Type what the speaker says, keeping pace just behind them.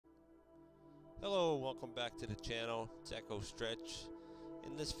Hello, welcome back to the channel. It's Echo Stretch.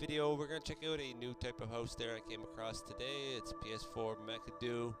 In this video, we're going to check out a new type of house there I came across today. It's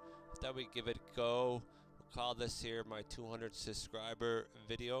PS4Macedo. I thought we'd give it a go. We'll call this here my 200 subscriber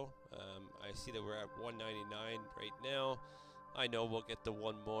video. I see that we're at 199 right now. I know we'll get the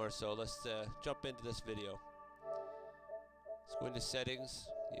one more, so let's jump into this video. Let's go into settings.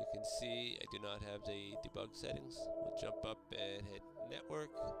 You can see I do not have the debug settings. We'll jump up and hit network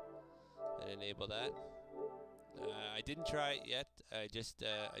and enable that. I didn't try it yet. I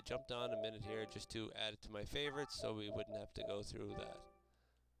jumped on a minute here just to add it to my favorites so we wouldn't have to go through that.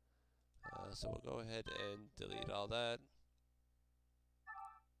 So we'll go ahead and delete all that.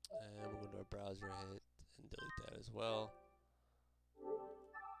 And we'll go to our browser, hit and delete that as well.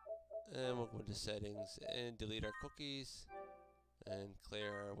 And we'll go into settings and delete our cookies and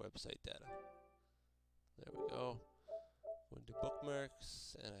clear our website data. There we go. Go into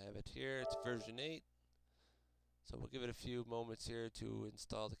bookmarks, and I have it here. It's version 8. So we'll give it a few moments here to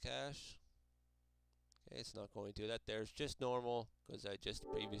install the cache. Okay, it's not going to. That there's just normal because I just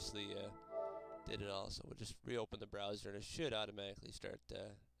previously did it all. So we'll just reopen the browser and it should automatically start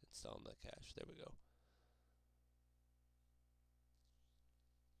installing the cache. There we go.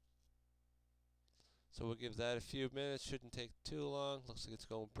 So we'll give that a few minutes. Shouldn't take too long. Looks like it's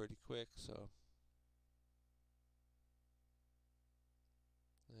going pretty quick. So.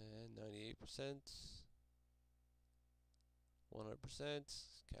 And 98%, 100%,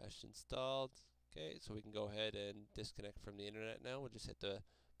 cache installed. Okay, so we can go ahead and disconnect from the internet now. We'll just hit the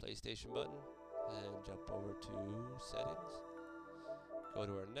PlayStation button and jump over to settings. Go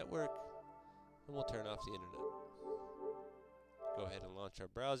to our network, and we'll turn off the internet. Go ahead and launch our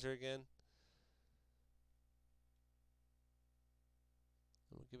browser again.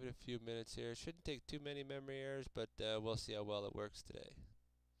 And we'll give it a few minutes here. Shouldn't take too many memory errors, but we'll see how well it works today.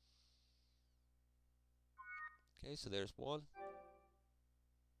 Okay, so there's one.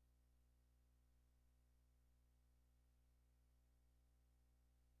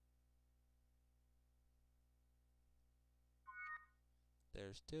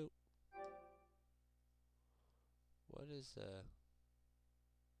 There's two. What is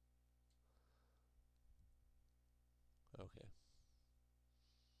okay.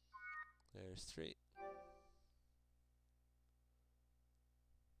 There's three.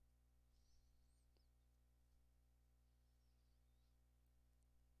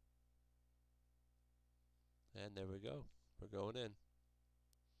 And there we go. We're going in.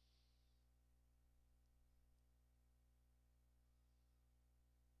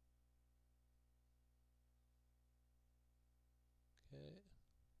 Okay.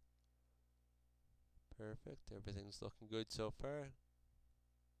 Perfect. Everything's looking good so far.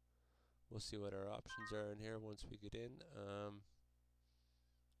 We'll see what our options are in here once we get in.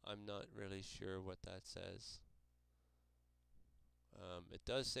 I'm not really sure what that says. It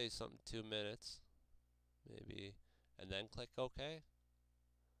does say something 2 minutes. Maybe. And then click OK.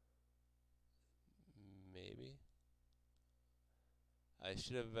 Maybe. I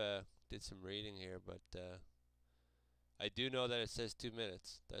should have did some reading here, but I do know that it says 2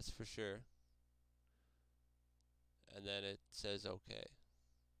 minutes. That's for sure. And then it says OK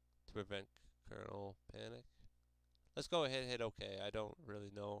to prevent kernel panic. Let's go ahead and hit OK. I don't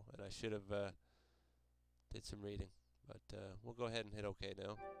really know, and I should have did some reading, but we'll go ahead and hit OK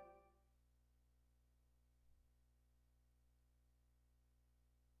now.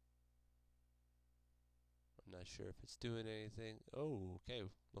 I'm not sure if it's doing anything. Oh, okay.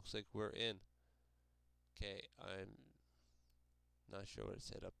 Looks like we're in. Okay, I'm not sure what it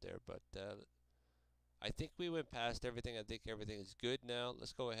said up there, but I think we went past everything. I think everything is good now.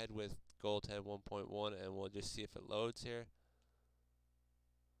 Let's go ahead with GoldHen 1.1 and we'll just see if it loads here.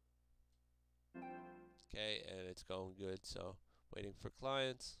 Okay, and it's going good. So waiting for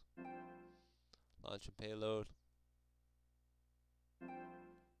clients. Launch and payload.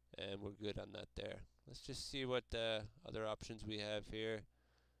 And we're good on that there. Let's just see what other options we have here.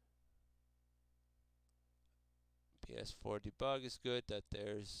 PS4 debug is good.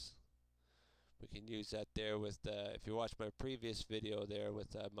 We can use that there with if you watch my previous video there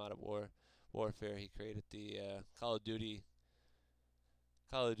with Modern Warfare, he created the Call of Duty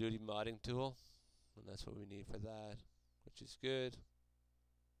modding tool, and that's what we need for that, which is good.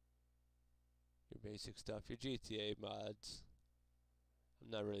 Your basic stuff, your GTA mods. I'm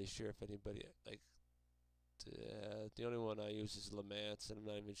not really sure if anybody like. The only one I use is Le Mans, and I'm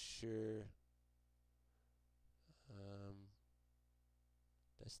not even sure.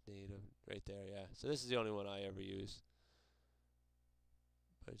 That's native right there, yeah. So this is the only one I ever use.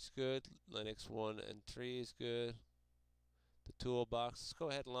 But it's good. Linux 1 and 3 is good. the Toolbox. Let's go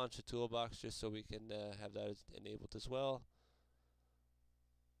ahead and launch the Toolbox just so we can have that enabled as well.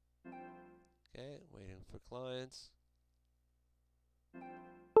 Okay, waiting for clients.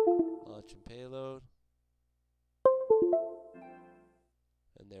 Launch and payload.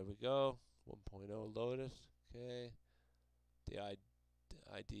 And there we go. 1.0 loaded. Okay. The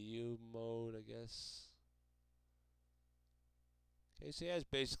IDU mode, I guess. Okay, so he has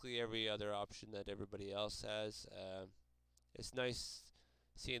basically every other option that everybody else has. It's nice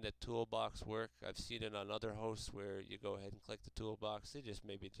seeing the Toolbox work. I've seen it on other hosts where you go ahead and click the Toolbox. They just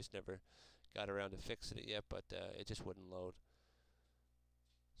maybe never got around to fixing it yet, but it just wouldn't load.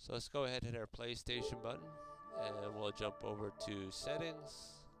 So let's go ahead and hit our PlayStation button, and we'll jump over to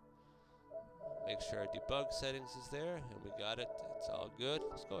settings. Make sure our debug settings is there, and we got it. It's all good.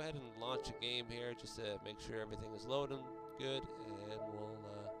 Let's go ahead and launch a game here just to make sure everything is loading good, and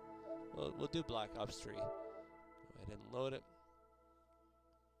we'll do Black Ops 3. Go ahead and load it.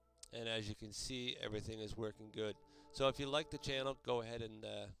 And as you can see, everything is working good. So if you like the channel, go ahead and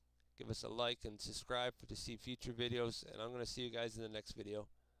give us a like and subscribe to see future videos, and I'm going to see you guys in the next video.